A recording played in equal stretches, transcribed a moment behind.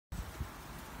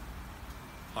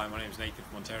Hi, my name is Nathan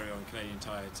from Ontario and Canadian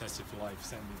Tire. Tested for life.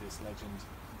 Sent me this legend,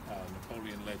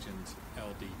 Napoleon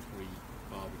LD3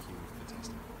 barbecue for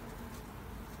testing.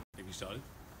 Have you started?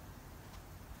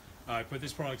 I put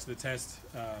this product to the test,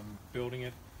 building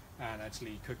it and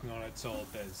actually cooking on it. So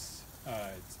there's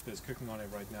cooking on it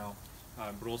right now,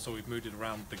 but also we've moved it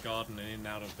around the garden and in and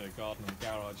out of the garden and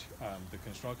garage. The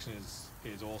construction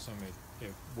is awesome.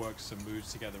 It works and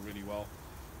moves together really well.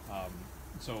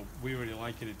 So we really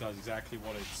like it. It does exactly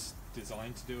what it's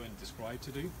designed to do and described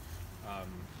to do.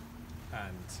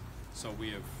 And so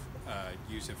we have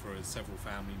used it for several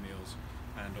family meals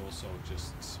and also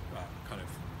just kind of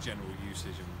general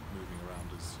usage and moving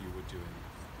around as you would do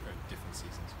in different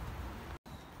seasons.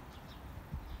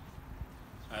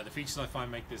 The features I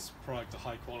find make this product a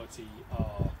high quality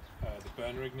are the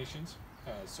burner ignitions.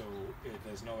 So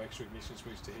there's no extra ignition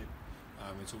switch to hit.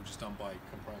 It's all just done by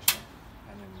compression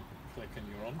and then click and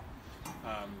you're on.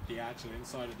 The actual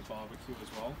inside of the barbecue as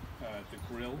well. The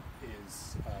grill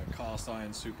is cast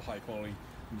iron, super high quality,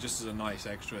 and just as a nice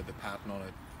extra, the pattern on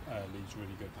it leaves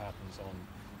really good patterns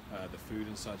on the food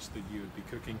and such that you would be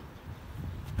cooking.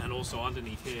 And also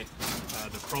underneath here,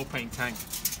 the propane tank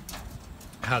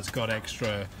has got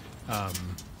extra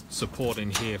support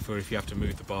in here for if you have to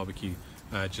move the barbecue,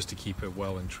 just to keep it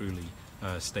well and truly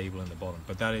stable in the bottom.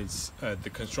 But that is, the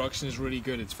construction is really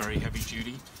good. It's very heavy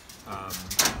duty,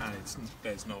 and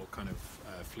there's no kind of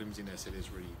flimsiness. It is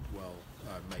really well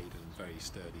made and very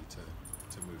sturdy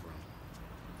to move around.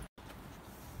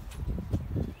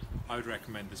 I would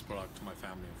recommend this product to my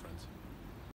family and friends.